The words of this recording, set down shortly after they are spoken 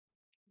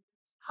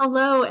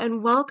Hello,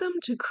 and welcome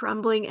to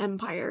Crumbling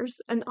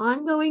Empires, an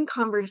ongoing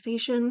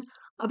conversation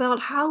about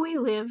how we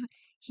live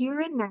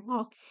here and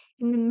now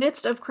in the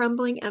midst of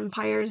crumbling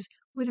empires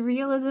with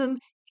realism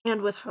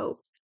and with hope.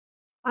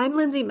 I'm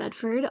Lindsay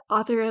Medford,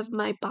 author of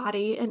My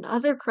Body and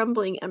Other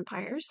Crumbling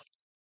Empires.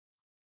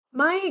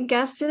 My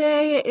guest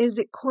today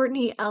is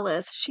Courtney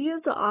Ellis. She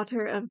is the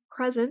author of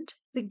Present,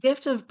 The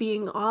Gift of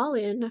Being All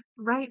In,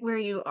 Right Where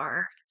You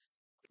Are.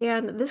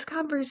 And this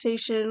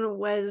conversation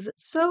was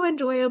so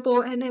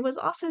enjoyable, and it was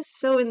also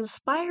so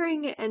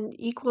inspiring and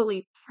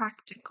equally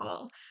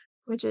practical,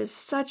 which is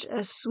such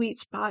a sweet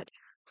spot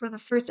for the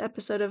first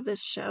episode of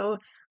this show.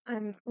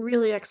 I'm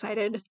really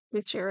excited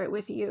to share it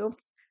with you.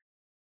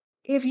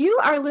 If you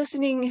are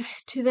listening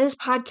to this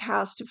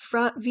podcast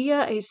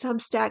via a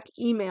Substack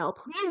email,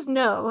 please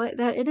know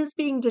that it is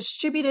being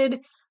distributed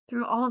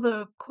through all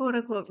the quote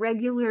unquote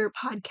regular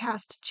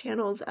podcast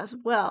channels as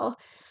well.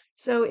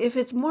 So if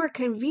it's more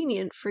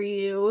convenient for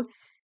you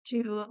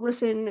to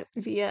listen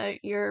via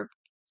your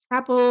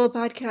Apple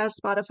Podcast,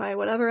 Spotify,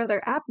 whatever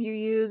other app you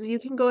use, you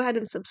can go ahead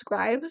and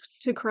subscribe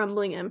to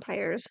Crumbling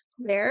Empires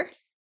there.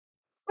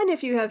 And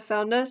if you have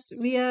found us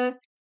via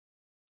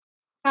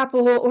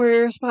Apple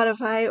or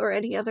Spotify or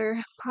any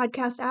other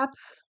podcast app,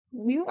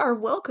 you are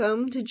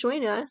welcome to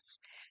join us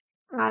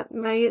at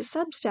my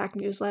Substack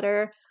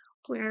newsletter,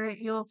 where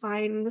you'll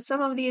find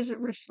some of these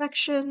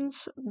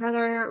reflections that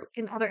are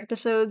in other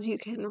episodes. You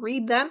can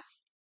read them.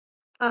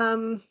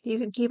 You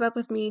can keep up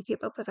with me,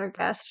 keep up with our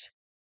guests,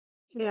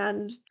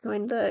 and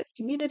join the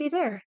community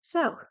there.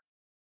 So,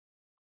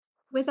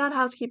 with that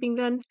housekeeping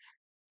done,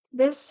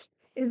 this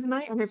is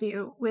my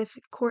interview with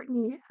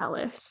Courtney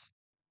Ellis.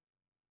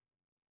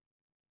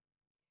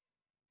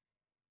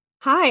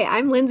 Hi,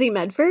 I'm Lindsay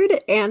Medford,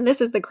 and this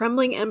is the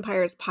Crumbling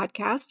Empires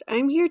podcast.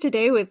 I'm here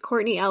today with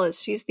Courtney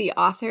Ellis. She's the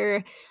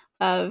author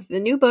of the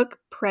new book,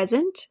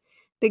 Present,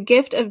 The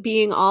Gift of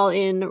Being All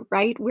In,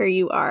 Right Where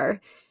You Are.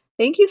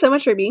 Thank you so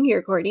much for being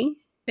here, Courtney.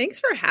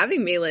 Thanks for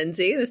having me,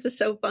 Lindsay. This is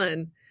so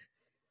fun.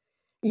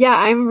 Yeah,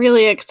 I'm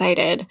really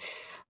excited.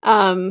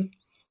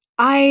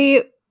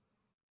 I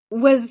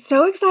was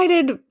so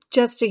excited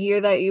just to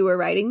hear that you were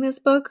writing this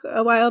book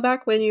a while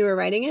back when you were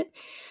writing it,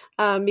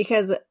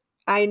 because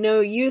I know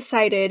you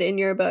cited in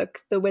your book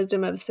The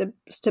Wisdom of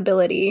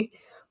Stability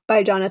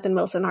by Jonathan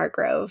Wilson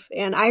Hartgrove.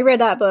 And I read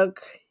that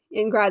book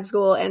in grad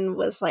school and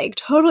was like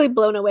totally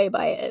blown away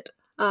by it.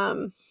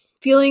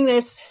 Feeling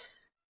this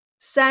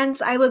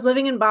sense, I was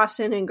living in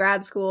Boston in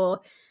grad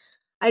school.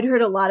 I'd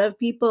heard a lot of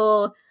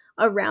people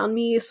around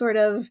me sort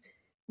of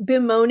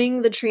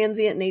bemoaning the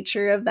transient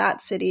nature of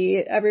that city.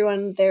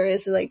 Everyone there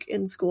is like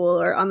in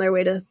school or on their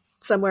way to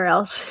somewhere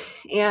else.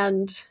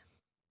 And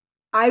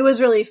I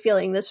was really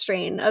feeling the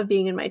strain of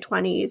being in my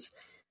 20s,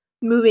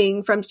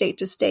 moving from state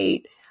to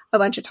state a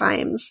bunch of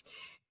times.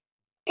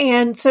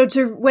 And so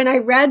when I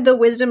read The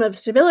Wisdom of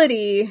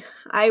Stability,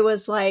 I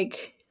was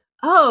like,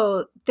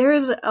 oh,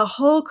 there's a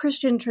whole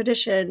Christian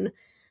tradition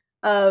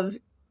of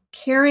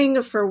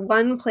caring for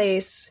one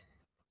place,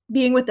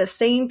 being with the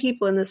same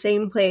people in the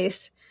same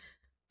place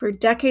for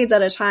decades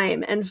at a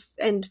time,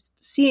 and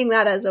seeing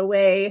that as a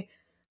way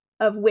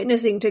of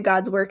witnessing to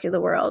God's work in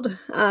the world.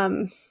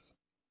 And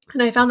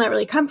I found that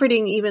really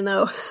comforting, even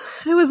though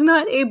I was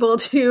not able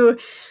to,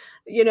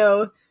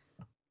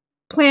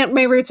 plant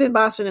my roots in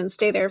Boston and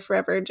stay there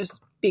forever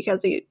just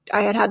because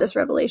I had this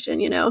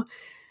revelation,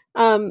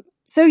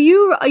 So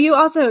you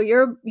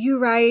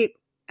write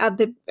at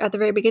the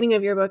very beginning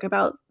of your book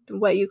about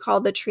what you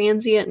call the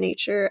transient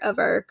nature of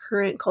our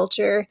current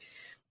culture.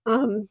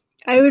 I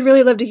would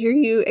really love to hear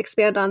you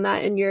expand on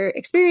that and your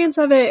experience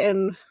of it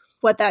and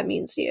what that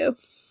means to you.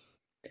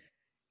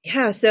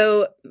 Yeah,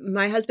 so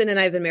my husband and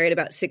I have been married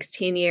about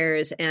 16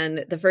 years,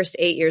 and the first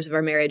 8 years of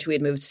our marriage, we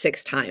had moved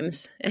 6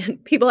 times.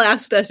 And people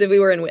asked us if we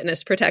were in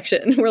witness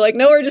protection. We're like,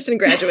 no, we're just in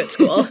graduate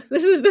school.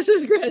 This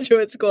is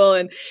graduate school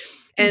and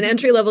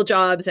entry-level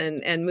jobs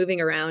and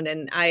moving around.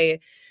 And I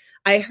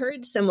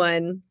heard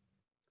someone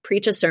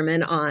preach a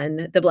sermon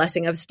on the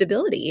blessing of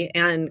stability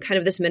and kind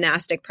of this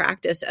monastic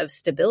practice of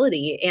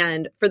stability.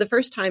 And for the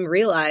first time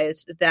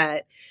realized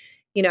that,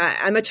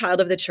 I'm a child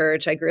of the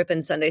church. I grew up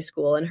in Sunday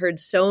school and heard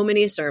so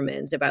many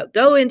sermons about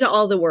go into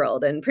all the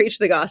world and preach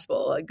the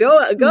gospel,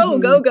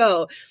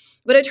 go.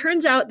 But it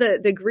turns out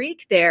that the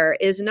Greek there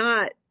is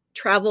not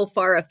travel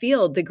far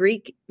afield. The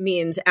Greek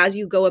means as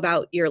you go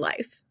about your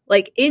life.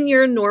 Like in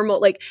your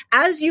normal, like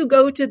as you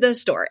go to the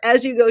store,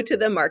 as you go to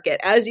the market,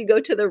 as you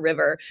go to the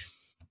river,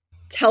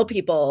 tell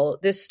people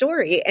this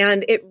story.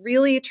 And it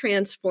really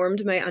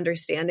transformed my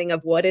understanding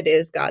of what it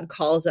is God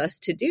calls us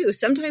to do.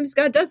 Sometimes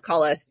God does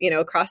call us,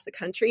 across the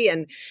country.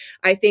 And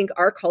I think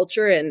our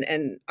culture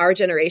and our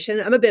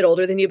generation, I'm a bit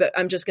older than you, but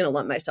I'm just going to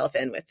lump myself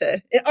in with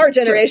our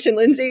generation, sure.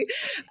 Lindsay,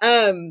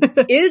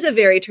 is a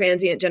very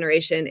transient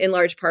generation in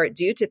large part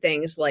due to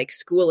things like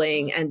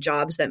schooling and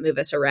jobs that move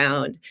us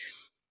around.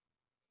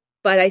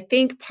 But I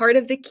think part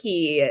of the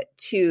key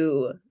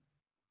to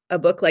a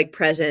book like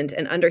Present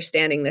and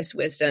understanding this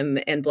wisdom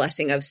and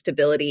blessing of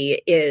stability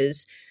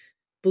is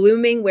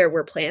blooming where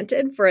we're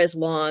planted for as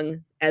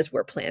long as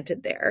we're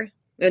planted there.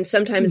 And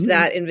sometimes Mhm.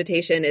 that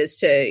invitation is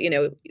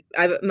to,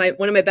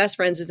 one of my best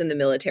friends is in the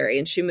military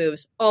and she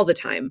moves all the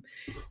time.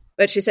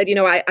 But she said,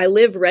 I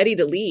live ready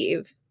to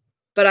leave,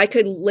 but I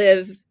could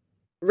live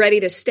ready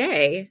to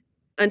stay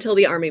until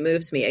the Army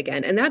moves me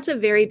again. And that's a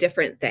very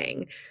different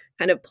thing.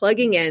 Kind of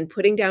plugging in,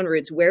 putting down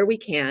roots where we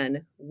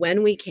can,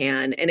 when we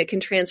can, and it can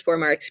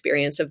transform our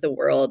experience of the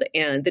world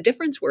and the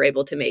difference we're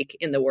able to make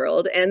in the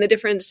world and the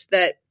difference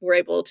that we're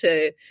able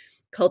to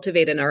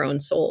cultivate in our own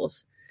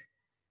souls.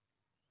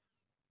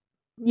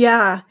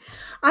 Yeah.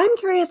 I'm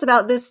curious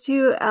about this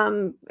too.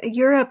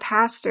 You're a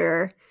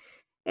pastor,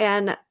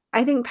 and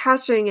I think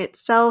pastoring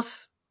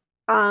itself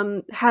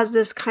has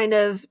this kind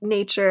of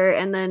nature,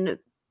 and then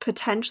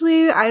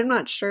potentially, I'm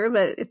not sure,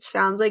 but it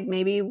sounds like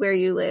maybe where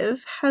you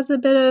live has a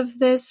bit of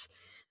this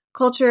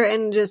culture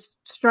and just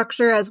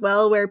structure as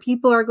well, where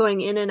people are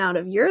going in and out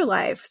of your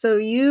life. So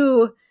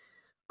you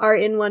are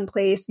in one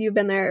place, you've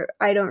been there,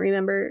 I don't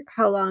remember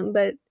how long,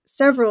 but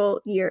several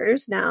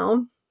years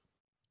now.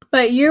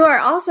 But you are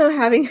also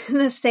having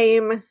the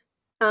same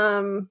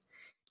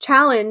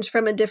challenge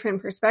from a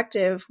different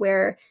perspective,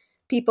 where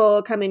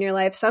people come in your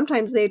life.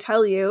 Sometimes they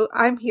tell you,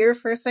 I'm here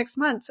for 6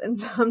 months. And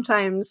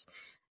sometimes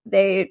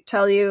they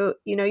tell you,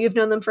 you've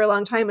known them for a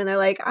long time and they're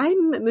like,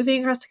 I'm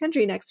moving across the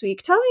country next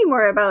week. Tell me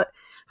more about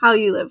how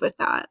you live with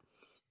that.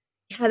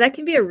 Yeah, that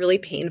can be a really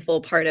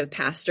painful part of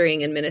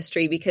pastoring and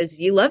ministry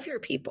because you love your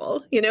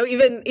people, even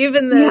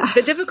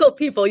the difficult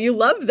people, you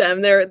love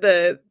them.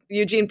 They're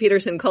Eugene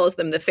Peterson calls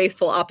them the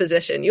faithful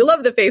opposition. You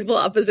love the faithful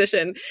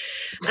opposition.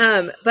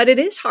 But it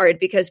is hard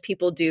because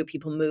people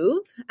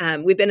move.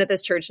 We've been at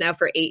this church now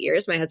for 8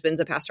 years. My husband's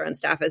a pastor on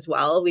staff as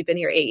well. We've been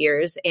here 8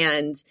 years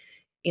and,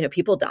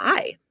 people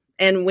die.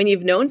 And when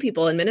you've known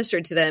people and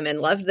ministered to them and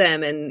loved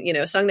them and,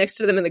 sung next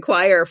to them in the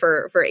choir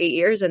for 8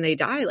 years and they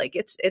die, like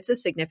it's a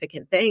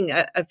significant thing.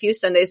 A few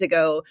Sundays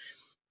ago,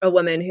 a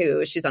woman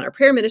she's on our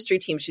prayer ministry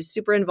team, she's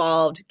super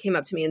involved, came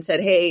up to me and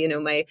said, hey,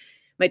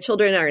 my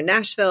children are in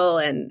Nashville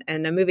and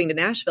I'm moving to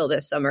Nashville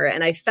this summer.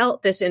 And I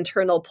felt this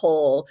internal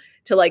pull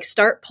to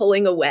start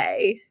pulling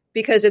away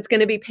because it's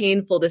going to be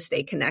painful to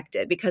stay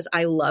connected because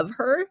I love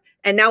her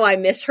and now I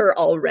miss her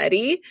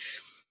already.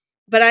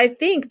 But I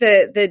think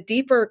the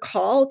deeper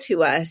call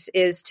to us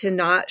is to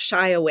not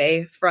shy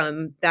away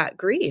from that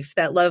grief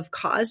that love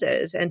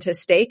causes and to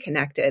stay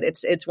connected.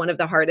 It's one of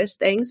the hardest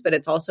things, but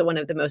it's also one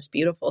of the most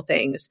beautiful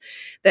things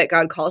that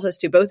God calls us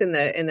to, both in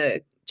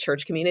the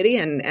church community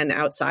and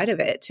outside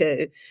of it,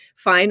 to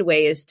find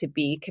ways to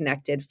be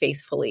connected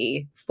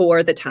faithfully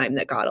for the time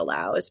that God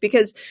allows.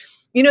 Because,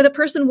 the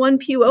person one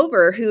pew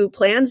over who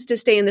plans to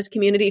stay in this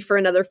community for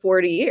another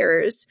 40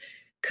 years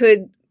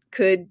could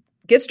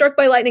get struck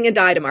by lightning and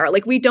die tomorrow.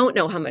 We don't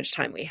know how much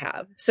time we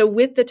have. So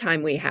with the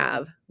time we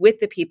have, with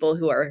the people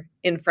who are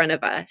in front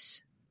of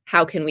us,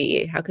 how can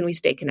we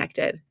stay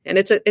connected? And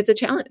it's a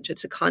challenge.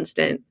 It's a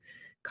constant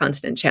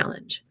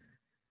challenge.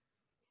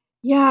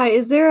 Yeah.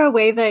 Is there a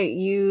way that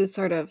you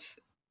sort of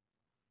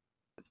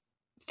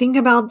think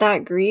about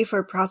that grief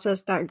or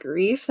process that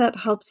grief that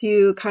helps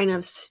you kind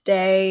of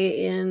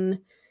stay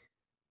in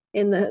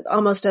the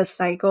almost a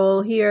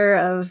cycle here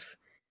of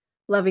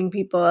loving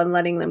people and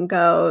letting them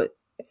go?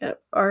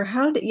 Or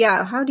how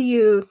do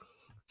you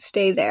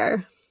stay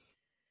there?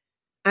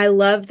 I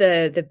love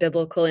the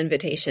biblical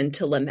invitation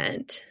to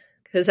lament,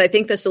 because I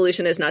think the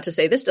solution is not to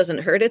say, this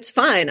doesn't hurt, it's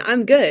fine,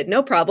 I'm good,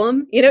 no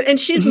problem. And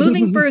she's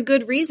moving for a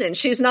good reason.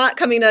 She's not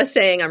coming to us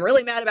saying, I'm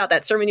really mad about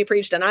that sermon you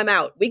preached and I'm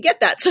out. We get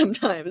that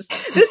sometimes.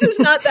 This is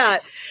not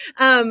that.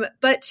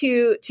 But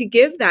to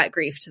give that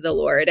grief to the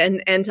Lord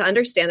and to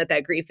understand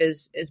that grief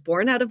is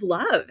born out of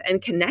love and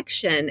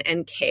connection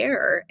and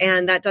care.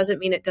 And that doesn't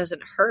mean it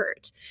doesn't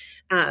hurt.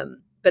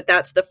 But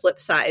that's the flip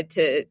side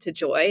to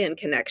joy and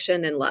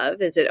connection and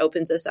love, is it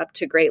opens us up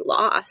to great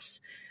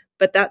loss.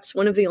 But that's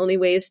one of the only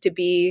ways to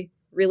be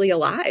really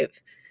alive.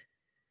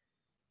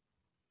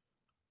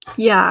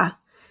 Yeah.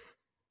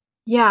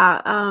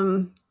 Yeah.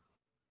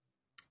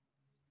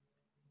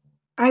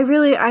 I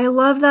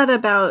love that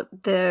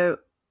about the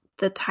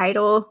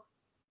title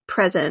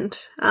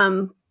present.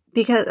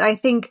 Because I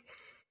think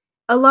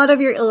a lot of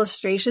your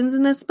illustrations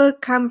in this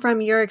book come from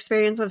your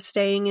experience of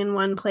staying in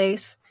one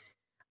place.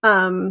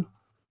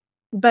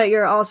 But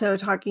you're also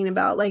talking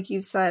about, like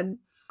you've said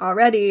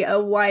already, a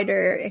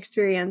wider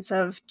experience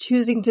of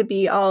choosing to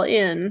be all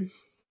in,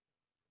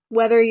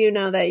 whether you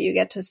know that you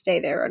get to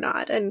stay there or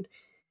not. And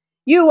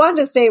you want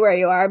to stay where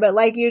you are, but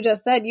like you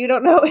just said, you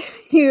don't know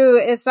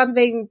if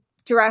something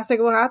drastic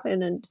will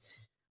happen.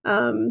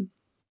 And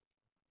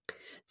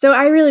so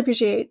I really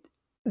appreciate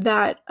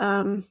that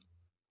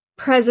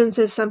presence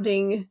is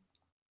something,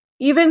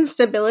 even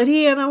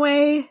stability in a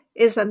way,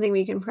 is something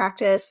we can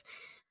practice,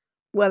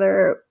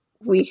 whether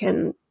we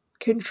can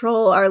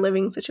control our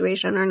living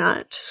situation or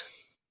not.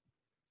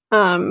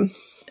 And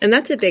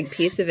that's a big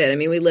piece of it. I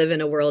mean, we live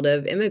in a world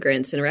of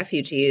immigrants and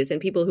refugees and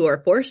people who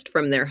are forced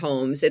from their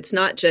homes. It's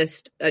not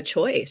just a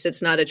choice.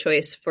 It's not a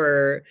choice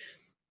for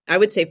I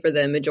would say for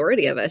the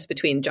majority of us,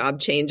 between job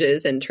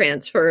changes and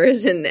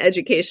transfers and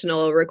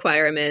educational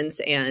requirements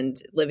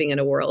and living in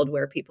a world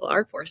where people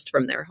are forced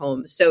from their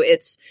homes. So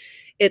it's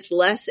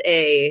less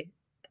a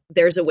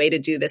there's a way to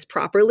do this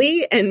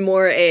properly and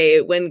more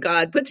a when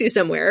God puts you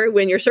somewhere,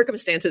 when your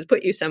circumstances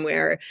put you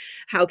somewhere,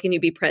 how can you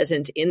be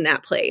present in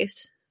that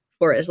place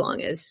for as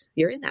long as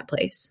you're in that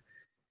place?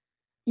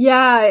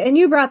 Yeah, and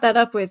you brought that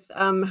up with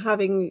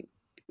having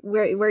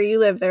where you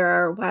live, there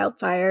are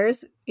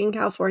wildfires in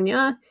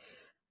California.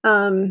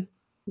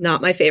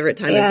 Not my favorite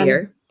time of And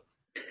year.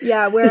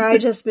 yeah, where I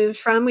just moved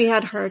from, we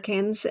had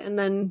hurricanes, and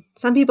then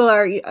some people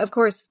are, of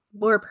course,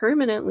 more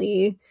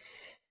permanently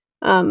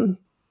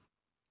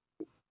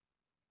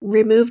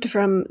removed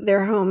from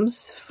their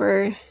homes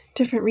for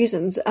different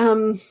reasons.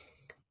 And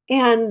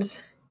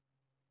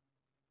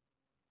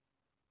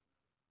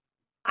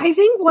I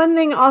think one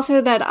thing also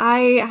that I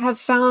have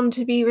found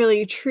to be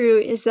really true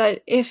is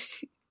that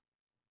if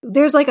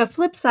there's like a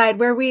flip side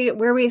where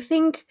we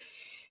think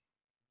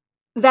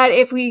that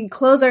if we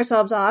close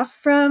ourselves off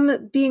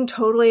from being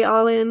totally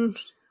all in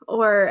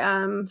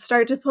or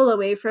start to pull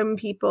away from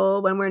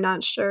people when we're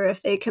not sure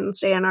if they can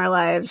stay in our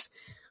lives,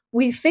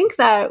 we think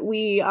that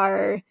we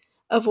are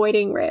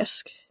avoiding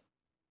risk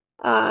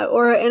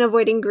or in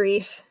avoiding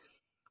grief.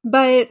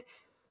 But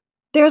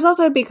there's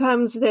also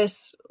becomes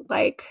this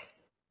like,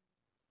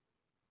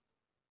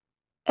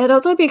 it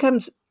also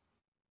becomes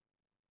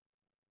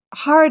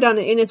hard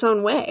in its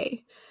own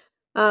way.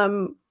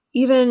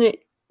 Even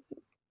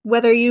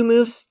whether you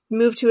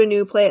move to a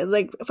new place,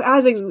 like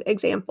as an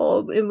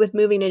example, with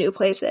moving to new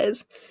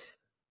places,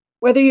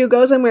 whether you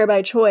go somewhere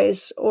by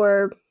choice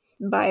or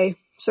by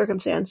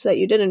circumstance that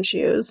you didn't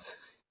choose,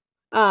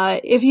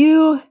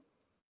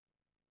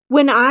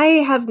 when I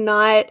have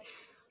not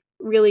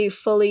really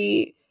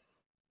fully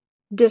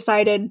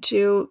decided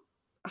to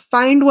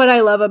find what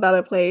I love about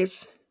a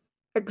place,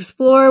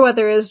 explore what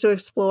there is to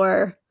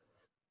explore,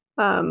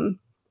 um,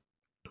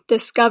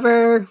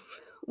 discover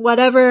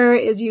whatever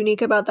is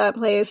unique about that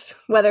place,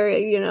 whether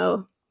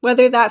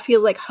that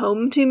feels like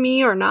home to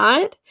me or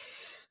not.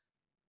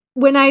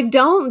 When I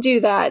don't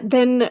do that,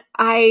 then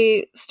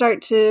I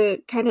start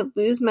to kind of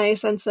lose my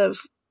sense of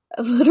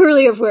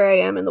literally of where I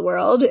am in the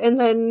world, and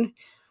then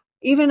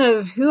even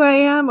of who I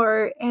am,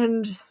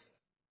 and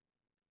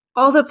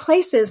all the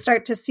places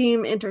start to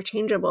seem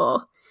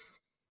interchangeable.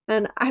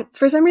 And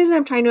for some reason,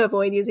 I'm trying to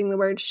avoid using the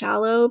word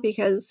shallow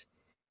because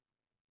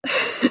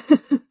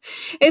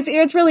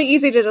it's really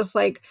easy to just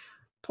like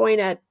point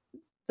at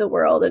the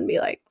world and be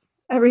like,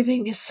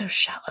 everything is so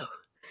shallow.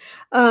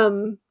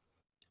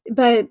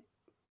 But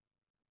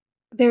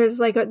there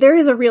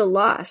is a real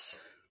loss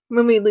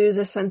when we lose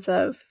a sense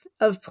of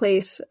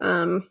place,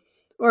 or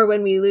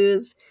when we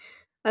lose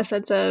a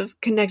sense of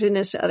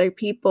connectedness to other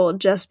people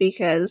just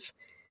because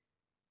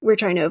we're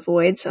trying to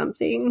avoid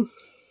something.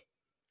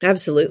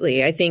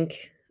 Absolutely. I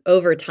think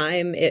over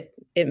time it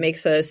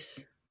makes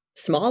us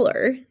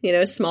smaller,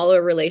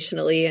 smaller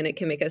relationally, and it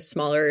can make us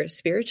smaller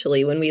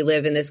spiritually when we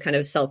live in this kind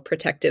of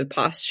self-protective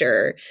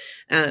posture.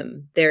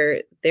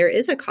 There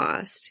is a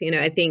cost.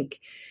 I think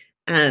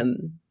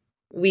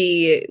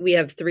we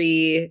have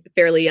 3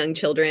 fairly young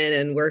children,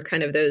 and we're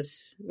kind of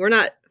we're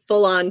not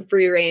full-on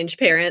free-range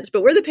parents,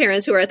 but we're the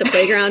parents who are at the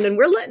playground and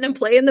we're letting them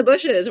play in the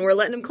bushes and we're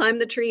letting them climb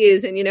the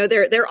trees, and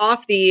they're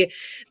off the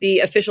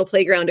official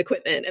playground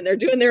equipment and they're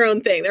doing their own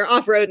thing. They're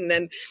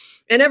off-roading,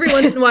 and every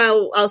once in a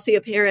while I'll see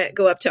a parent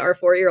go up to our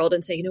 4-year-old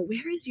and say,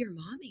 where is your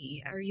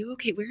mommy? Are you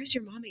okay? Where is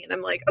your mommy? And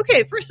I'm like,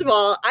 okay, first of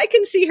all, I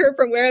can see her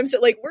from where I'm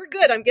sitting. Like, we're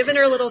good. I'm giving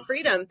her a little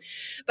freedom.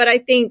 But I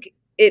think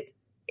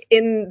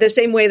in the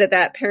same way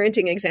that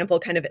parenting example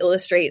kind of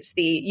illustrates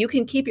you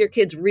can keep your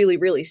kids really,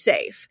 really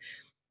safe.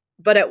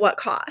 But at what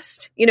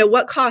cost?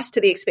 What cost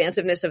to the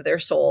expansiveness of their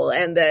soul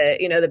and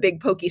the big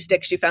pokey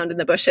stick she found in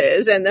the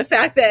bushes and the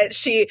fact that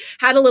she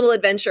had a little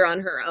adventure on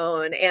her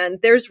own.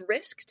 And there's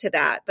risk to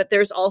that, but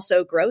there's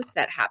also growth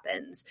that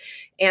happens.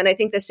 And I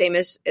think the same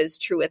is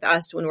true with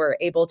us when we're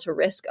able to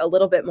risk a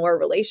little bit more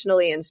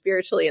relationally and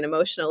spiritually and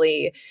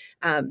emotionally.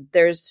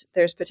 There's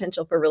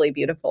potential for really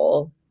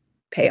beautiful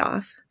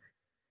payoff.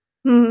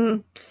 Are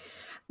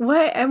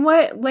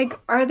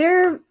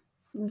there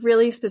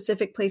really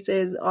specific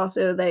places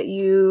also that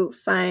you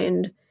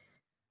find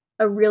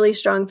a really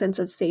strong sense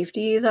of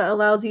safety that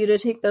allows you to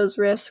take those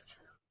risks?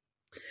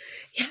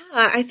 Yeah,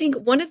 I think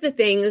one of the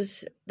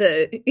things,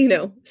 the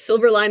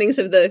silver linings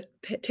of the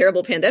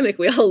terrible pandemic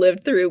we all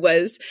lived through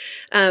was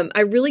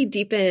I really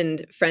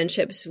deepened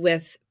friendships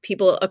with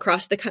people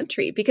across the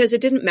country because it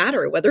didn't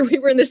matter whether we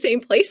were in the same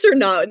place or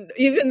not.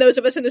 Even those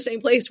of us in the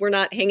same place were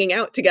not hanging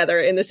out together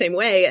in the same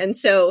way. And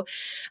so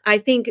I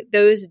think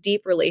those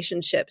deep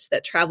relationships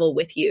that travel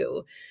with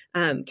you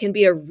can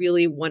be a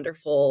really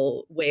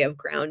wonderful way of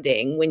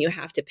grounding when you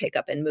have to pick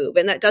up and move.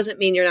 And that doesn't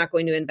mean you're not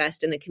going to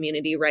invest in the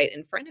community right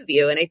in front of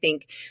you. And I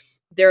think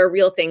there are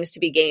real things to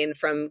be gained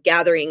from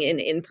gathering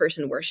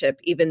in-person worship,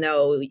 even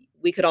though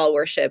we could all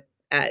worship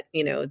at,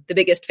 the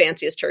biggest,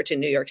 fanciest church in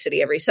New York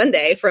City every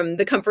Sunday from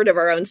the comfort of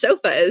our own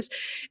sofas,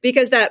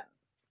 because that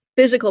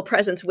physical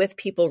presence with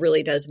people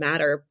really does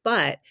matter,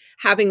 but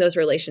having those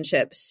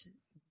relationships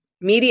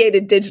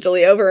mediated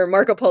digitally over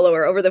Marco Polo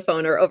or over the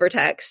phone or over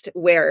text,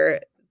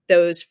 where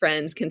those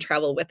friends can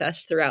travel with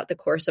us throughout the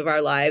course of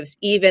our lives,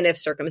 even if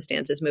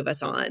circumstances move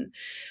us on,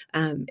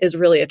 is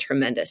really a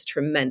tremendous,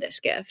 tremendous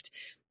gift.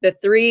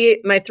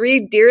 My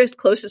three dearest,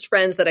 closest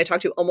friends that I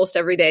talk to almost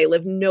every day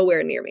live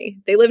nowhere near me.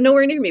 They live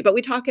nowhere near me, but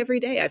we talk every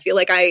day. I feel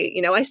like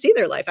I see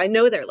their life. I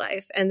know their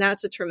life. And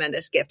that's a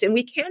tremendous gift. And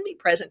we can be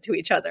present to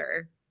each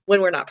other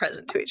when we're not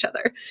present to each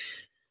other.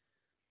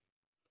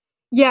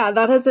 Yeah,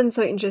 that has been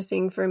so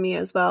interesting for me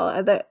as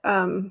well. That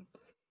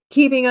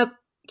keeping up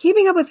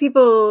with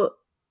people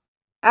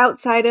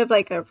outside of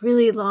like a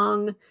really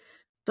long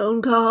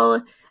phone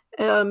call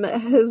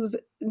has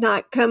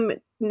not come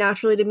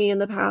naturally to me in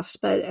the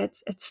past, but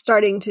it's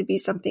starting to be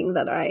something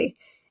that I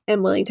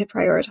am willing to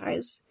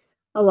prioritize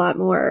a lot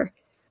more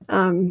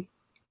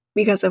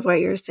because of what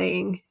you're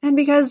saying, and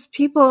because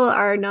people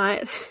are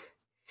not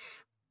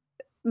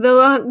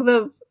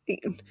the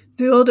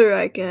older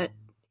I get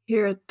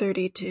here at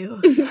 32,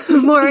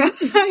 the more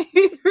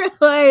I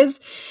realize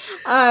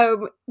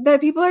that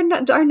people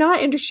are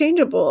not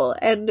interchangeable,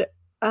 and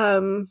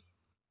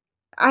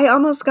I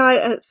almost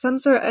got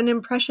an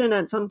impression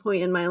at some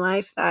point in my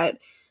life that,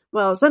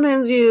 well,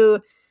 sometimes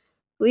you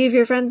leave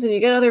your friends and you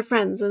get other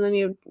friends, and then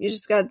you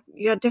got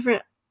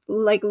different,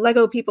 like,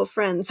 Lego people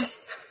friends.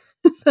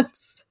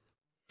 That's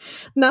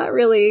not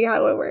really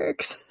how it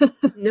works.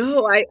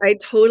 No, I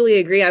totally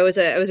agree. I was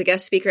a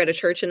guest speaker at a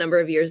church a number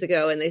of years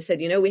ago, and they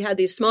said, we had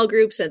these small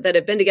groups that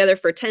have been together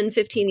for 10,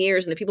 15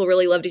 years, and the people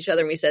really loved each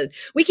other. And we said,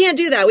 we can't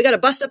do that. We got to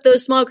bust up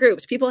those small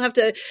groups. People have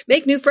to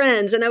make new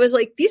friends. And I was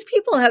like, these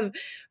people have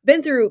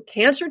been through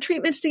cancer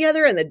treatments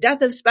together and the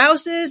death of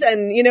spouses.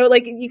 And,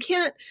 like, you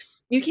can't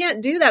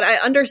do that. I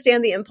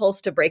understand the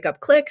impulse to break up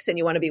cliques, and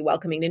you want to be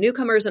welcoming to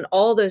newcomers, and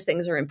all those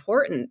things are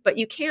important, but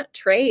you can't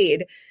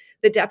trade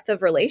the depth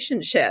of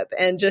relationship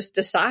and just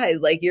decide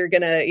like you're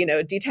going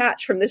to,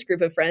 detach from this group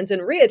of friends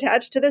and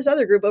reattach to this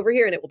other group over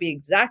here, and it will be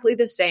exactly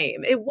the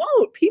same. It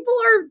won't. People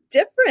are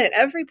different.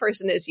 Every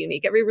person is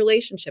unique. Every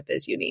relationship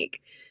is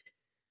unique.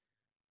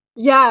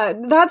 Yeah,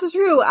 that's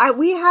true.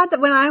 We had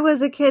when I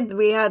was a kid,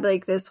 we had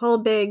like this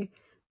whole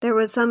there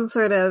was some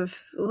sort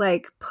of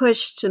like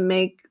push to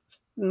make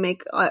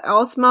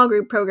all small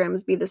group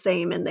programs be the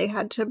same, and they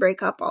had to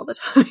break up all the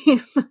time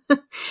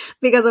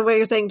because of what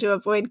you're saying, to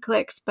avoid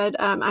cliques. But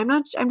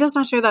I'm just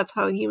not sure that's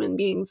how human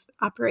beings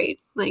operate.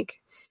 Like,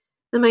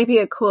 it might be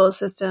a cool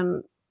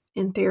system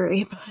in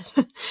theory,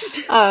 but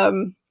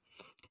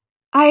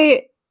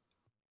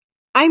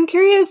I'm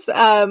curious,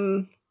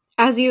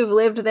 as you've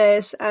lived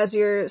this, as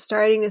you're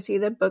starting to see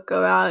the book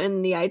go out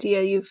and the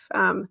idea you've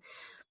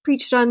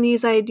preached on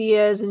these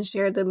ideas and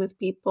shared them with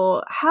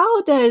people,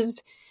 how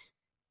does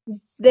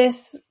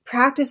this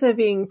practice of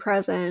being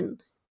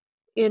present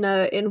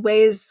in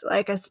ways,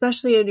 like,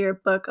 especially in your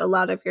book, a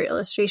lot of your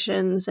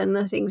illustrations and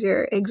the things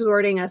you're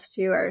exhorting us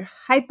to are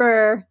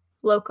hyper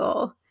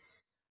local.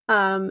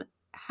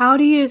 How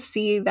do you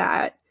see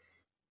that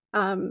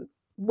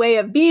way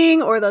of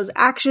being, or those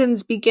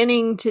actions,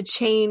 beginning to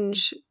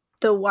change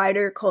the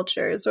wider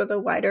cultures or the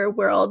wider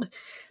world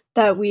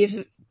that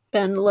we've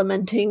been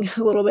lamenting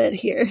a little bit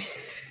here?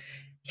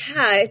 Yeah,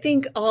 I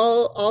think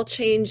all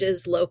change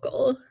is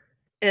local.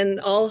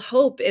 And all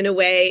hope, in a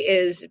way,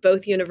 is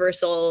both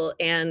universal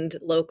and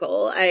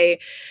local. I'm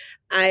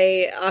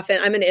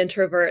an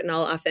introvert, and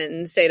I'll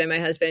often say to my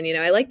husband,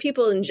 I like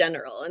people in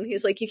general. And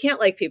he's like, you can't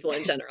like people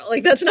in general.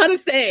 Like, that's not a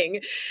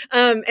thing.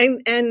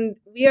 And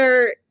we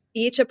are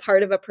each a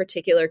part of a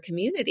particular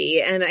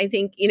community. And I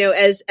think,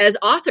 as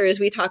authors,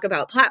 we talk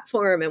about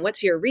platform and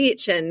what's your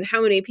reach and how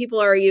many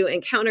people are you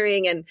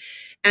encountering.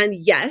 And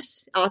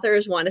yes,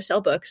 authors want to sell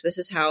books. This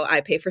is how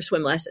I pay for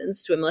swim lessons.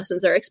 Swim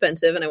lessons are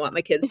expensive, and I want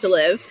my kids to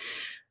live.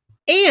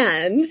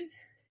 And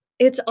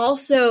it's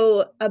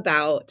also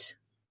about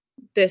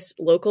this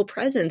local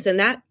presence. And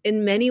that,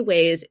 in many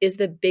ways, is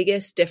the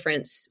biggest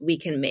difference we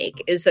can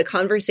make, is the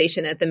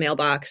conversation at the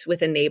mailbox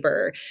with a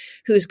neighbor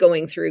who's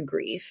going through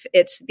grief.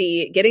 It's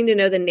the getting to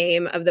know the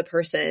name of the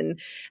person.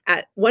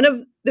 At one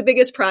of the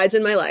biggest prides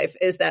in my life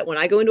is that when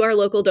I go into our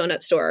local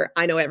donut store,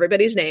 I know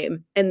everybody's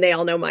name and they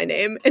all know my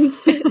name, and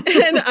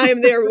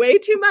I'm there way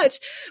too much.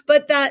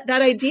 But that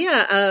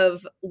idea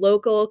of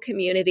local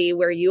community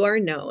where you are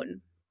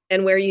known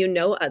and where you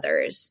know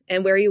others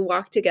and where you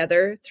walk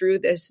together through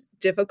this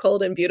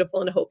difficult and beautiful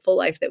and hopeful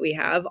life that we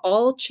have,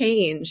 all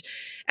change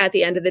at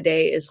the end of the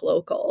day is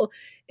local.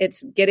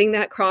 It's getting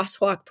that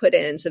crosswalk put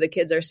in so the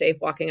kids are safe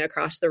walking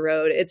across the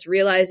road. It's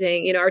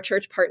realizing, our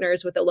church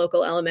partners with a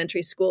local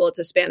elementary school. It's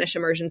a Spanish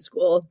immersion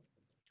school.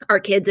 Our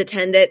kids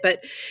attend it,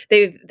 but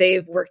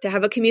they've worked to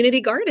have a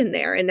community garden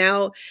there. And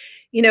now,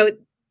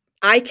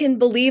 I can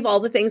believe all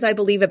the things I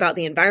believe about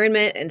the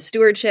environment and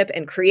stewardship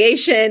and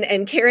creation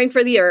and caring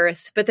for the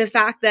earth. But the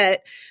fact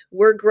that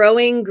we're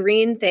growing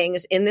green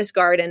things in this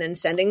garden and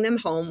sending them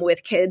home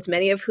with kids,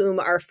 many of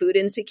whom are food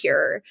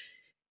insecure,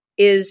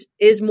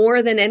 is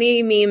more than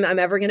any meme I'm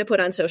ever going to put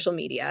on social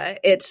media.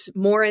 It's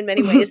more in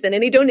many ways than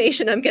any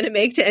donation I'm going to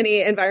make to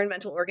any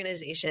environmental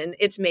organization.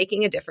 It's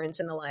making a difference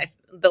in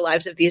the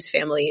lives of these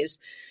families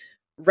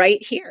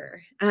right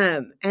here.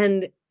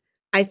 And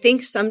I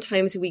think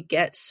sometimes we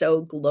get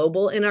so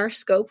global in our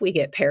scope, we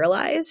get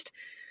paralyzed.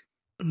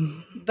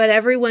 But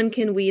everyone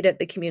can weed at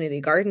the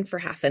community garden for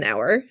half an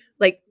hour.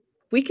 Like,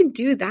 we can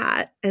do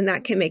that, and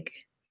that can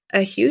make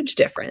a huge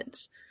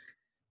difference,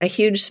 a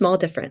huge small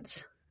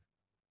difference.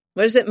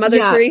 What is it?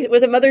 Teresa?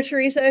 Was it Mother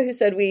Teresa who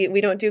said we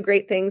don't do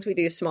great things, we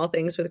do small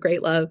things with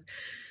great love?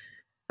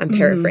 I'm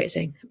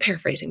paraphrasing. I'm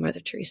paraphrasing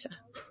Mother Teresa.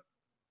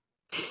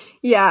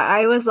 Yeah,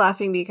 I was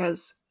laughing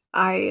because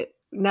I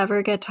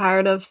never get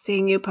tired of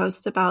seeing you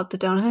post about the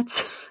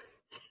donuts.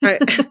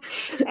 Right.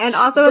 And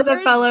also as a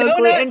fellow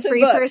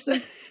gluten-free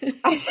person,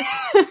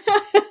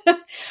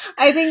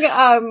 I think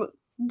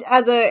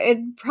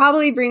it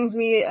probably brings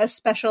me a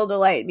special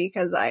delight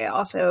because I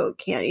also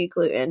can't eat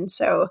gluten.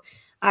 So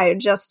I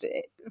just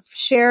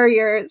share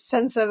your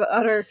sense of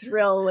utter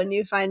thrill when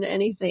you find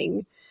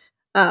anything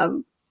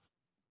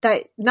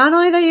that not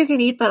only that you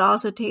can eat, but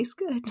also tastes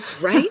good.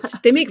 Right?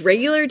 They make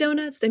regular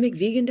donuts. They make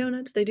vegan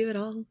donuts. They do it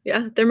all.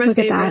 Yeah, they're my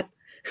favorite.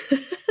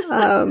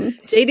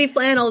 JD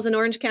Flannels in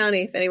Orange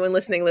County. If anyone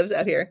listening lives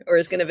out here or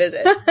is going to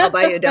visit, I'll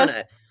buy you a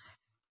donut.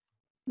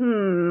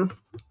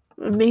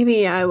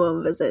 Maybe I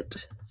will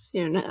visit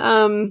soon.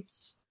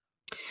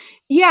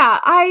 Yeah,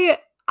 I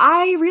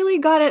really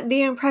got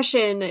the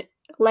impression,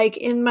 like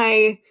in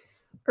my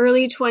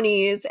early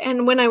 20s,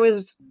 and when I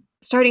was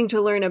starting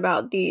to learn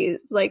about the,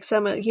 like,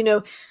 some,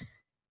 the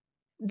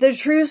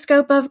true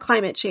scope of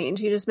climate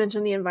change. You just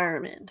mentioned the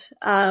environment,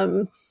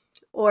 and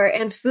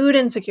food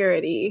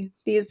insecurity,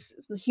 these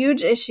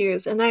huge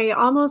issues. And I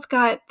almost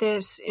got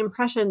this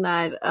impression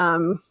that,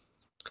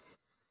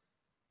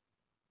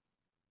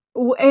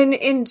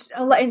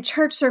 in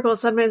church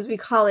circles, sometimes we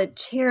call it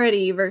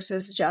charity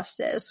versus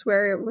justice,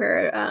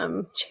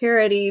 where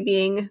charity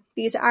being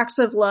these acts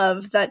of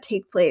love that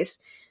take place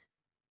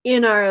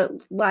in our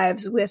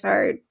lives with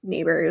our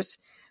neighbors,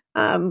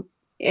 on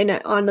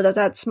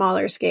that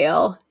smaller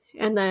scale,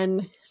 and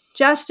then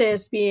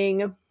justice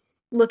being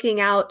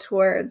looking out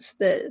towards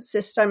the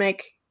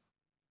systemic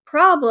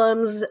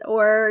problems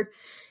or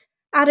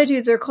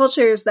attitudes or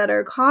cultures that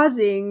are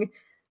causing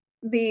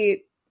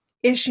the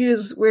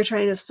issues we're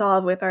trying to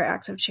solve with our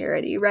acts of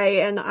charity, right?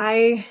 And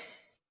I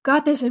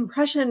got this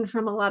impression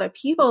from a lot of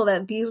people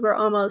that these were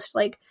almost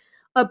like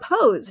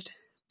opposed,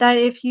 that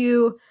if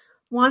you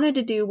wanted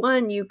to do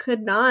one, you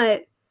could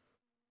not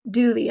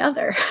do the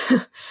other.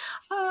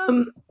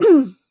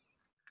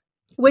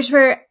 Which,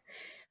 to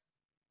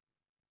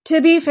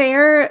be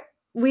fair,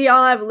 we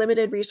all have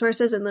limited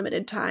resources and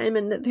limited time,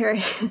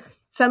 and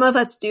some of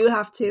us do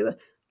have to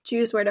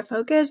choose where to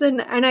focus,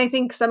 and I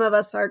think some of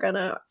us are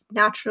gonna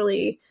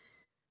naturally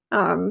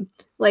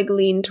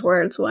lean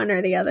towards one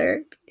or the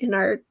other in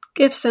our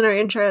gifts and our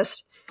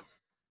interest.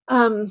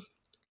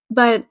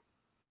 But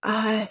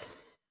I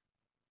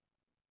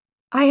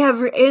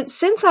have,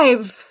 since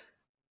I've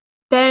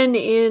been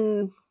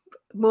in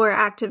more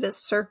activist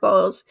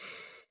circles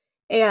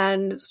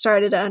and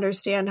started to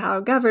understand how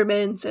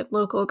governments and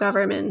local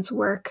governments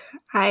work,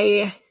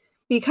 I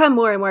become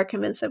more and more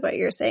convinced of what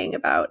you're saying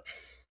about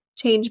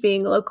change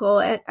being local.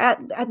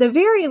 At the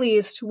very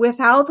least,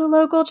 without the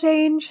local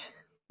change,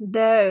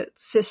 the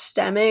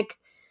systemic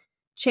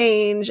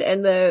change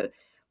and the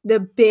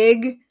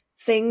big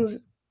things,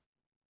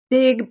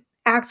 big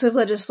acts of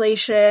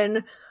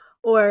legislation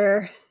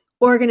or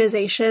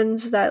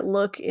organizations that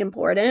look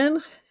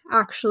important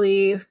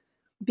actually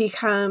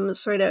become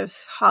sort of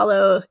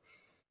hollow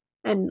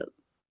and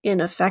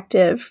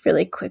ineffective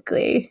really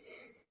quickly.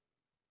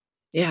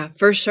 Yeah,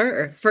 for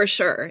sure. For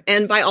sure.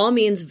 And by all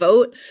means,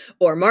 vote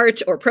or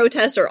march or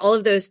protest or all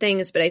of those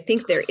things. But I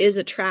think there is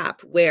a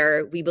trap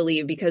where we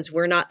believe, because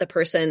we're not the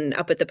person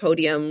up at the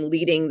podium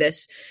leading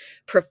this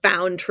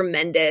profound,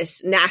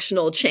 tremendous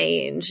national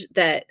change,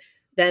 that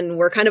then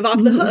we're kind of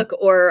off the hook,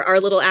 or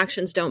our little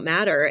actions don't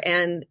matter.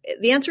 And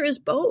the answer is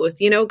both.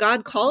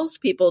 God calls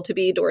people to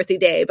be Dorothy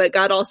Day, but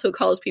God also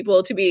calls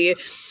people to be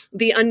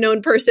the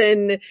unknown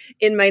person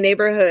in my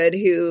neighborhood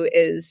who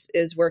is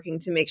working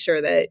to make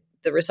sure that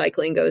the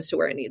recycling goes to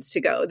where it needs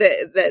to go,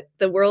 that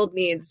the world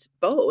needs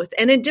both.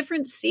 And in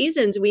different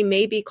seasons, we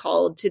may be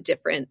called to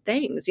different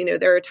things.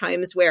 There are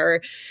times where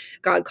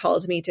God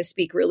calls me to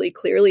speak really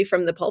clearly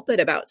from the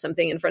pulpit about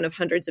something in front of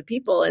hundreds of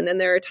people. And then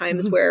there are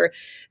times where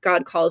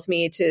God calls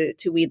me to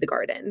weed the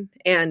garden.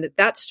 And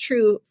that's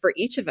true for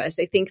each of us.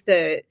 I think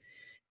the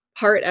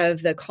part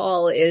of the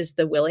call is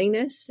the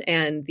willingness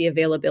and the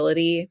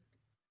availability,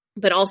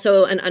 but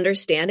also an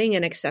understanding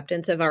and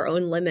acceptance of our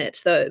own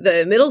limits.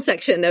 The middle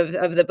section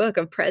of the book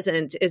of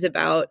Present is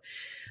about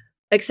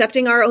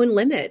accepting our own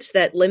limits,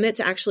 that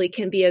limits actually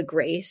can be a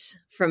grace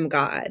from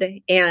God.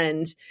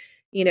 And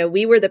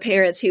we were the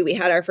parents who we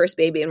had our first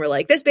baby and we're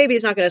like, this baby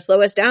is not going to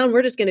slow us down.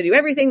 We're just going to do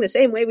everything the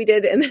same way we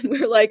did. And then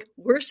we're like,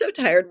 we're so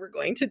tired, we're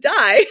going to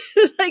die.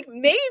 It's like,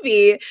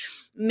 maybe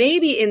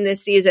in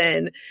this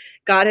season,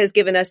 God has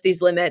given us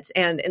these limits.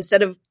 And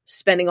instead of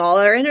spending all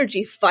our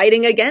energy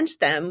fighting against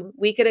them,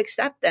 we could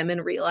accept them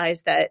and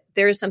realize that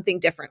there is something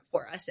different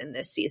for us in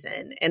this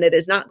season. And it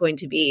is not going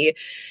to be,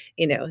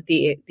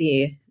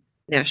 the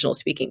national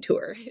speaking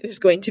tour. It is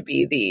going to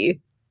be the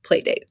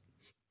play date.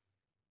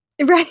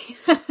 Right.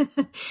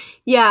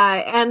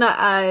 Yeah.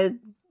 And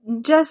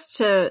just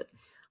to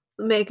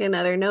make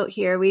another note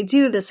here, we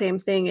do the same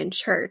thing in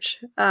church,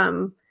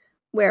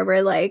 where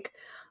we're like,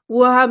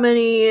 well, how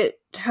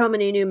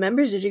many new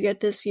members did you get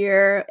this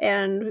year?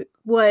 And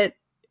what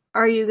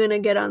are you going to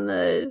get on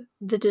the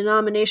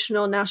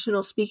denominational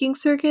national speaking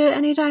circuit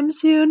anytime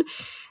soon?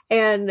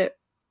 And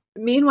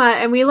meanwhile,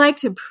 and we like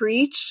to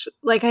preach,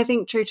 like, I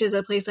think church is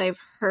a place I've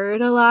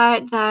heard a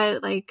lot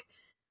that, like,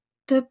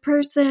 the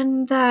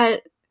person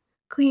that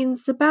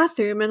cleans the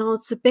bathroom and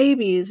holds the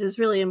babies is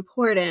really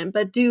important.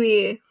 But do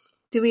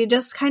we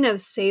just kind of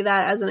say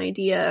that as an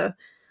idea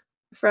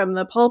from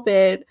the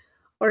pulpit,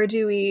 or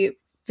do we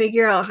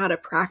figure out how to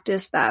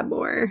practice that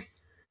more?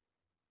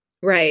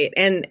 Right.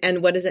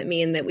 And what does it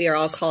mean that we are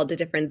all called to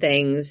different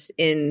things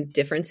in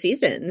different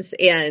seasons,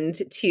 and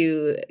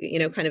to,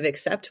 kind of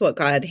accept what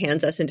God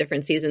hands us in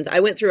different seasons?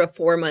 I went through a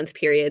 4-month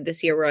period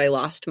this year where I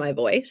lost my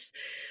voice.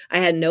 I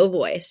had no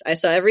voice. I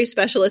saw every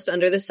specialist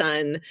under the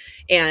sun,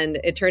 and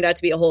it turned out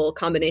to be a whole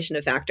combination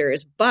of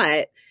factors.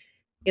 But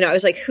I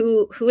was like,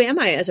 who am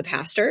I as a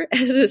pastor,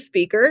 as a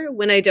speaker,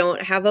 when I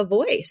don't have a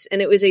voice?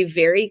 And it was a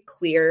very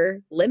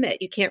clear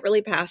limit. You can't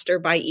really pastor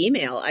by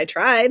email. I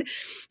tried.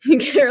 You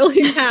can't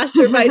really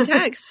pastor by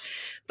text.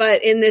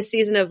 But in this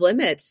season of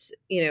limits,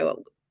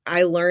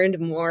 I learned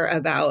more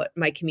about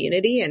my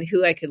community and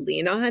who I could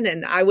lean on.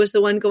 And I was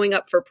the one going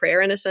up for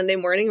prayer on a Sunday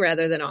morning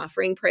rather than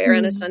offering prayer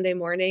on a Sunday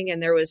morning.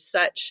 And there was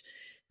such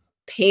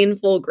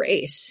painful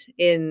grace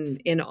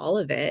in all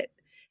of it.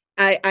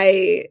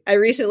 I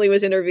recently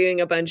was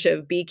interviewing a bunch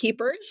of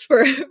beekeepers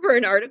for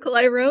an article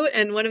I wrote,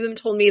 and one of them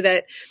told me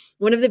that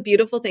one of the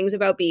beautiful things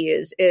about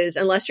bees is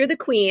unless you're the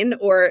queen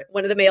or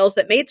one of the males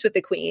that mates with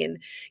the queen,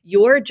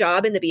 your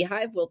job in the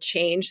beehive will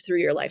change through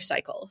your life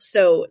cycle.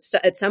 So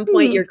at some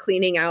point you're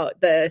cleaning out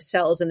the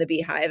cells in the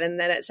beehive, and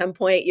then at some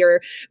point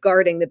you're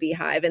guarding the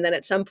beehive, and then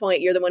at some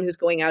point you're the one who's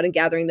going out and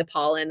gathering the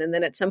pollen, and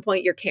then at some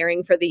point you're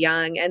caring for the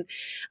young. And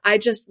I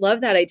just love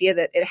that idea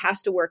that it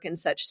has to work in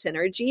such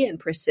synergy and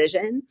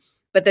precision,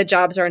 but the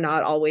jobs are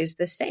not always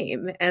the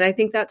same. And I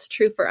think that's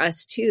true for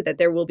us too, that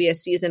there will be a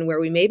season where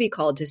we may be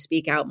called to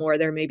speak out more.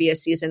 There may be a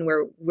season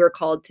where we're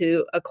called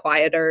to a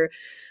quieter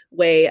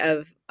way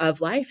of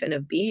life and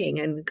of being,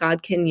 and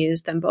God can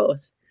use them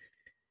both.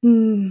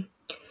 I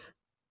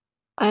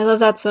love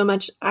that so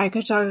much. I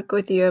could talk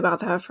with you about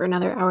that for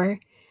another hour.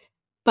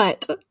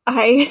 But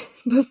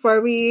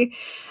before we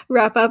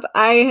wrap up,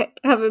 I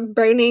have a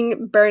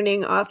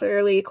burning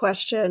authorly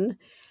question.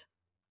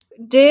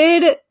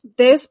 Did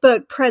this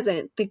book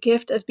present the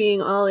gift of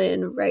being all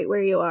in right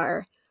where you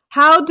are?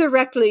 How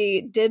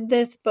directly did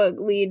this book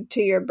lead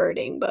to your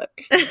birding book?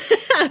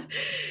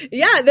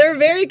 Yeah, they're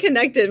very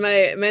connected.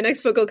 My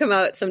next book will come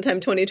out sometime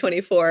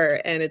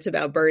 2024, and it's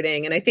about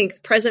birding. And I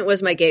think Present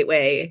was my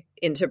gateway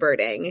into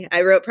birding.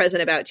 I wrote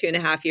Present about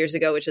 2.5 years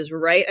ago, which is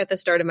right at the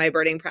start of my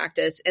birding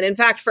practice. And in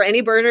fact, for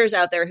any birders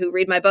out there who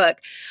read my book,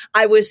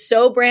 I was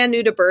so brand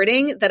new to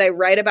birding that I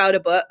write about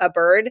a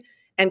bird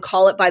and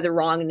call it by the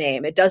wrong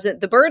name.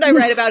 The bird I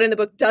write about in the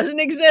book doesn't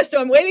exist. So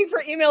I'm waiting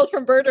for emails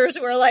from birders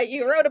who are like,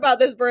 you wrote about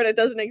this bird, it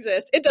doesn't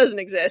exist. It doesn't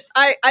exist.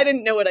 I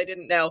didn't know what I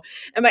didn't know.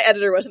 And my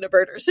editor wasn't a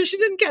birder, so she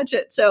didn't catch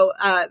it. So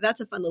that's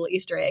a fun little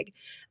Easter egg.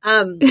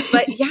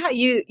 But yeah,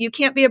 you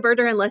can't be a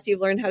birder unless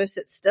you've learned how to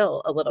sit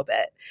still a little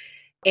bit.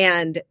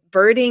 And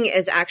birding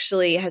has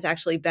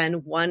actually been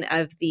one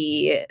of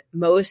the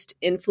most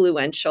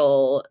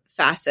influential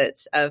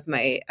facets of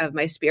my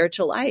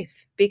spiritual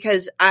life,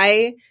 because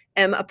I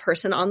am a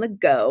person on the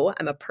go.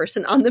 I'm a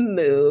person on the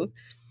move.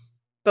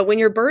 But when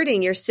you're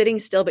birding, you're sitting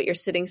still, but you're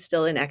sitting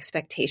still in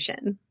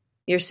expectation.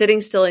 You're sitting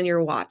still and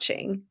you're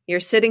watching. You're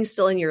sitting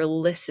still and you're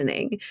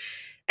listening.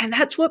 And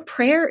that's what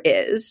prayer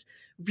is.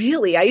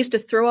 Really, I used to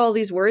throw all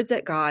these words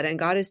at God, and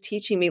God is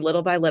teaching me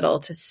little by little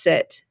to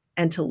sit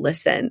and to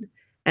listen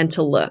and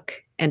to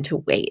look and to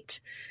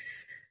wait.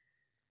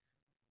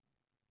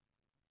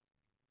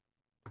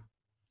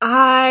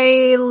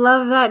 I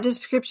love that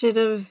description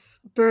of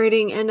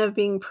birding and of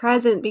being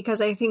present,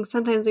 because I think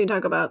sometimes we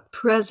talk about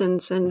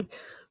presence and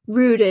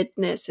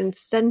rootedness and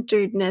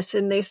centeredness,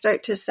 and they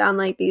start to sound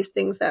like these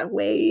things that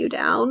weigh you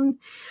down.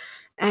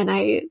 And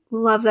I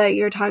love that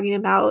you're talking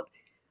about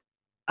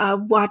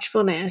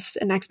watchfulness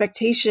and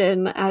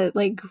expectation.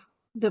 Like,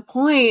 the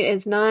point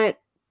is not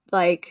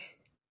like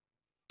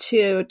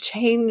to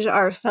change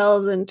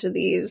ourselves into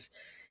these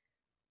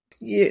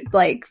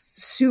like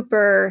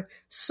super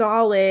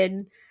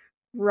solid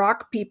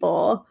rock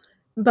people,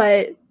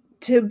 but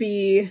to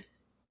be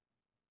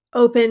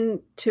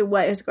open to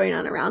what is going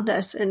on around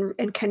us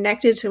and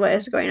connected to what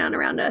is going on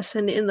around us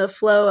and in the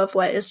flow of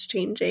what is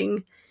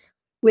changing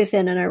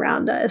within and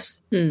around us.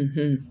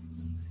 Mm-hmm.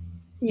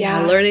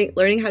 Yeah.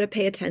 Learning how to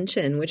pay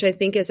attention, which I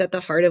think is at the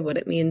heart of what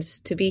it means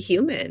to be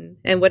human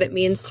and what it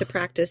means to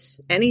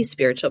practice any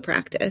spiritual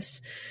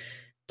practice,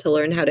 to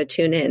learn how to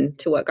tune in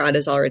to what God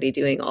is already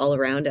doing all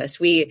around us.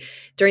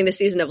 During the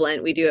season of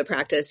Lent, we do a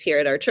practice here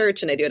at our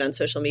church, and I do it on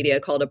social media,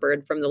 called A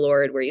Bird from the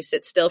Lord, where you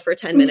sit still for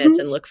 10 minutes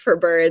and look for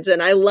birds.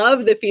 And I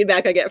love the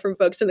feedback I get from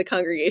folks in the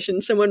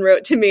congregation. Someone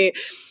wrote to me,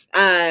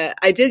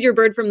 I did your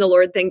bird from the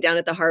Lord thing down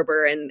at the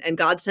harbor, and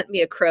God sent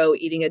me a crow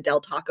eating a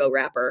Del Taco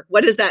wrapper.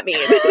 What does that mean?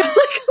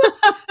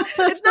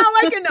 It's not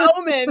like an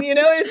omen,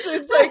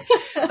 it's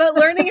like, but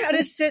learning how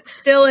to sit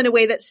still in a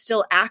way that's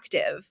still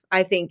active,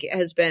 I think,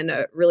 has been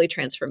really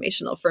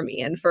transformational for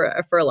me and for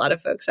a lot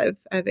of folks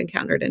I've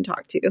encountered and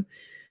talked to.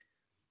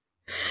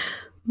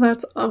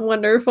 That's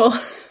wonderful.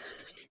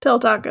 Del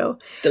Taco.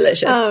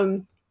 Delicious.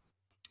 I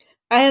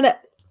had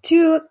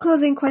 2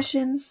 closing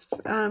questions,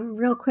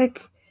 real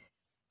quick.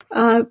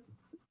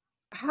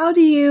 How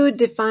do you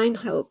define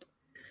hope?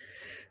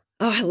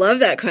 Oh, I love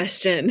that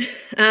question.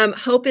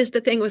 Hope is the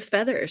thing with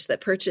feathers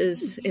that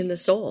perches in the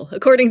soul,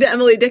 according to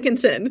Emily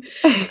Dickinson.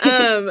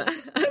 I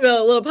have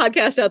a little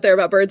podcast out there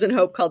about birds and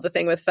hope called The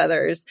Thing with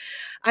Feathers.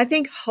 I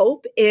think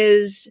hope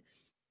is,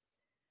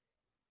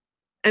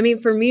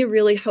 for me,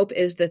 really, hope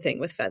is the thing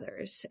with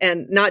feathers.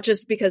 And not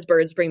just because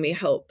birds bring me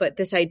hope, but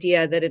this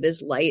idea that it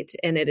is light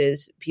and it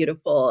is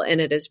beautiful and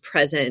it is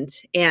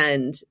present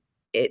and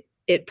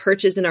it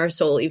perches in our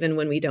soul even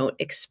when we don't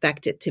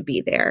expect it to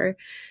be there.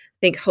 I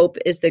think hope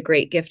is the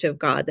great gift of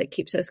God that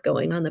keeps us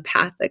going on the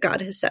path that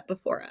God has set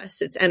before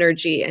us. It's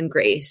energy and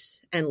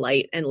grace and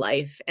light and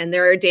life. And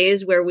there are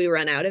days where we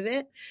run out of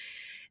it.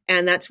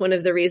 And that's one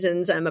of the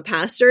reasons I'm a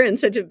pastor and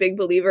such a big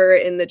believer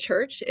in the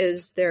church,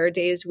 is there are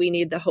days we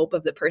need the hope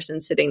of the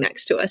person sitting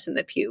next to us in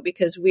the pew,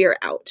 because we are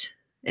out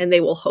and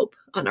they will hope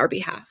on our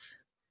behalf.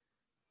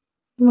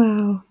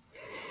 Wow.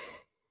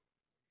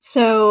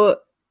 So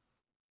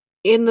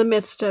in the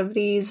midst of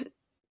these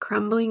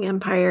crumbling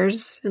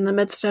empires, in the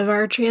midst of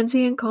our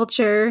transient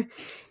culture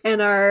and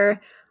our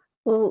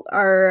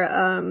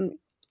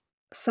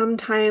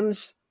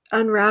sometimes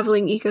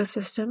unraveling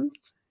ecosystems,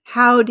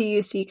 how do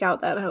you seek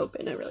out that hope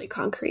in a really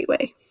concrete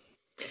way?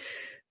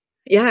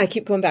 Yeah, I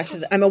keep going back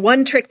to I'm a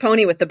one-trick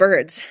pony with the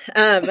birds.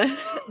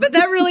 But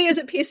that really is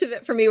a piece of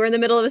it for me. We're in the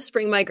middle of a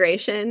spring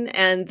migration,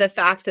 and the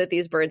fact that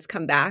these birds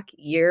come back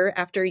year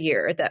after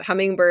year, that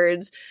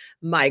hummingbirds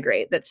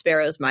migrate, that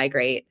sparrows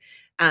migrate,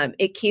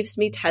 it keeps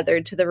me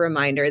tethered to the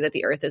reminder that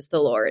the earth is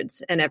the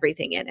Lord's and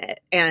everything in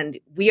it. And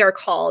we are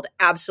called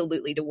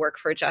absolutely to work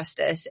for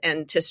justice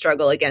and to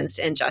struggle against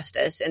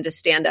injustice and to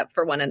stand up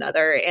for one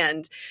another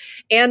and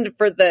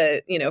for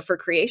the, for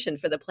creation,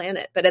 for the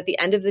planet. But at the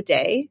end of the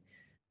day,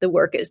 the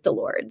work is the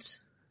Lord's.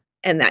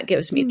 And that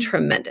gives me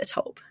tremendous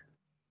hope.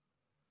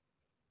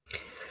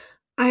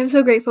 I'm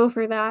so grateful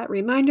for that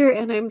reminder.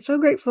 And I'm so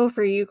grateful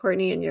for you,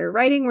 Courtney, and your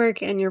writing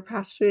work and your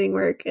pastoring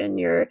work and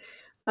your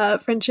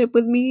friendship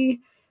with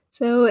me.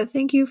 So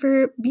thank you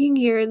for being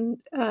here, and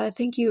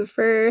thank you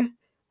for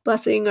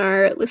blessing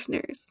our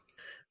listeners.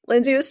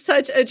 Lindsay, it was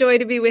such a joy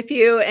to be with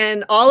you,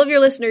 and all of your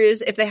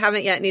listeners, if they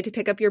haven't yet, need to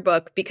pick up your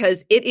book,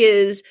 because it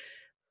is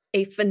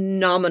a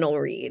phenomenal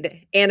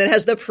read, and it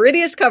has the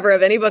prettiest cover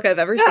of any book I've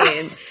ever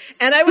seen.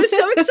 And I was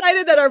so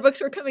excited that our books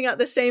were coming out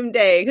the same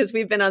day, because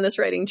we've been on this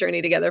writing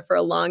journey together for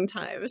a long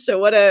time. So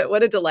what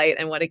a delight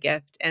and what a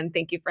gift. And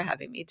thank you for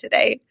having me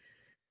today.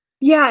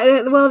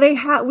 Yeah, well,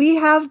 we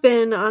have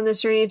been on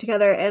this journey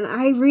together, and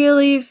I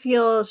really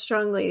feel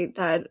strongly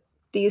that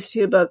these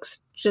 2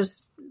 books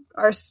just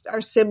are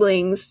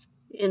siblings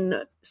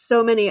in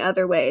so many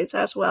other ways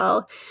as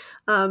well.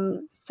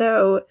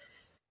 So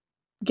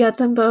get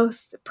them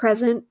both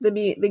present.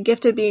 The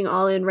gift of being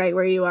all in right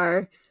where you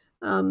are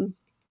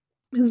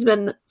has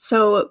been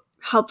so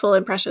helpful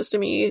and precious to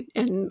me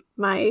in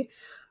my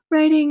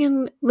writing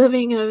and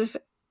living of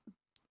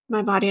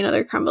My Body and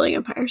Other Crumbling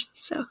Empires.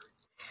 So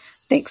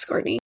thanks,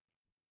 Courtney.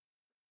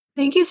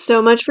 Thank you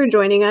so much for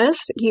joining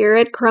us here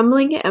at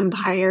Crumbling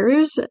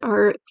Empires,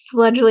 our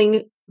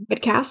fledgling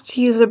podcast,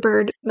 to use a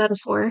bird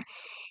metaphor.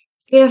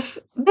 If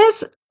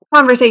this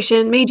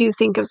conversation made you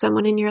think of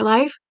someone in your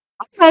life,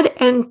 go ahead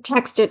and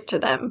text it to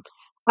them.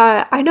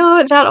 I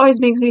know that always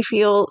makes me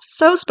feel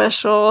so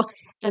special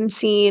and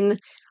seen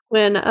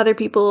when other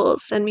people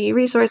send me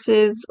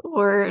resources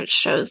or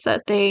shows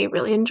that they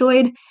really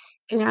enjoyed.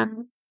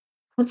 And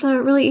that's a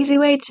really easy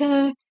way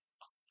to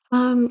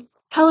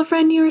tell a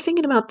friend you were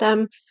thinking about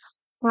them.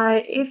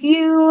 If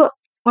you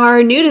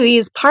are new to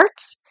these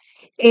parts,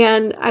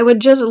 and I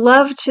would just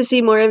love to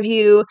see more of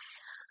you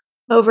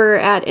over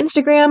at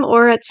Instagram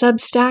or at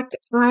Substack,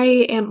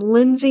 I am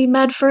Lindsay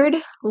Medford,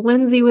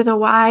 Lindsay with a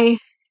Y.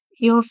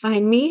 You'll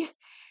find me,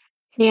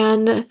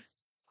 and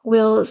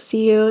we'll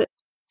see you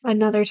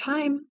another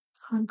time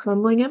on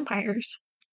Crumbling Empires.